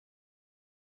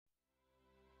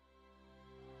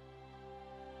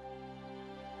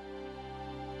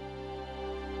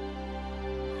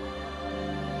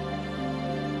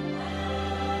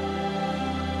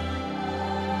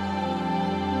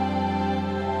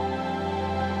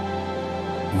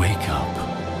Wake up.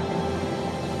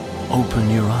 Open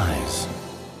your eyes.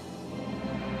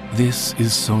 This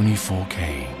is Sony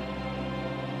 4K.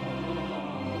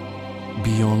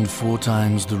 Beyond 4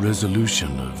 times the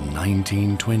resolution of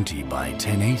 1920 by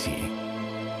 1080,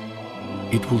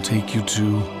 it will take you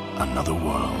to another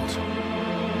world.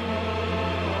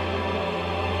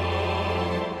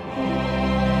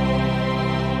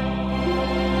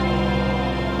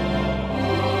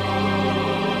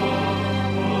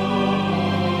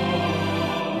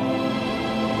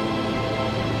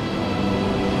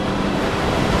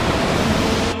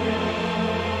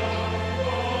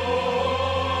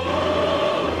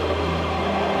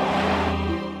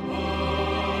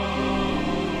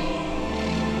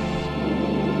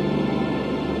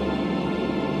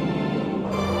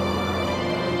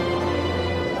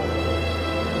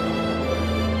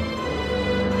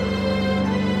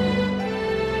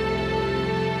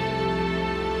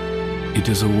 It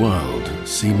is a world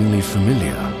seemingly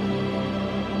familiar,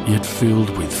 yet filled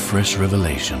with fresh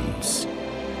revelations.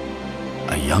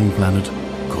 A young planet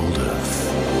called Earth.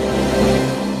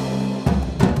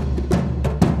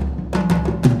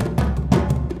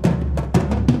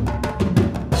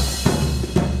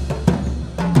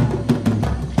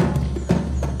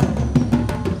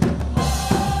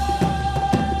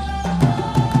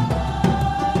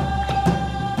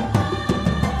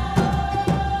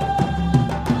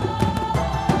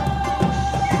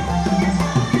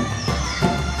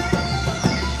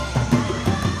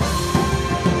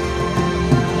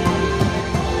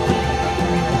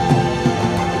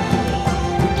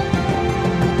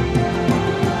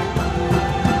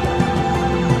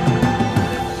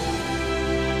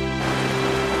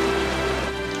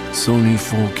 Sony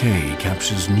 4K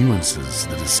captures nuances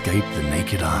that escape the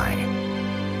naked eye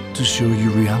to show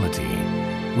you reality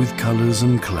with colors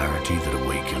and clarity that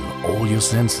awaken all your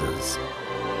senses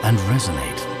and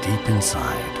resonate deep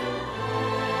inside.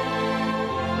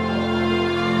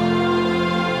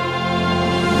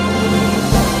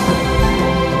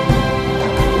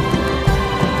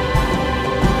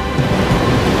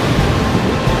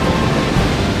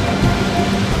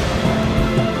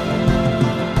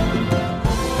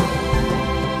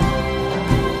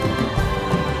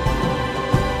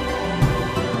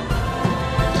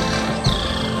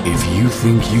 If you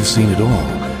think you've seen it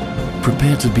all,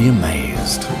 prepare to be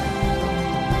amazed.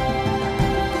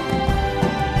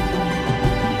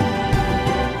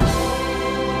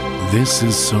 This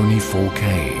is Sony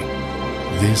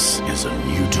 4K. This is a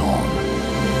new dawn.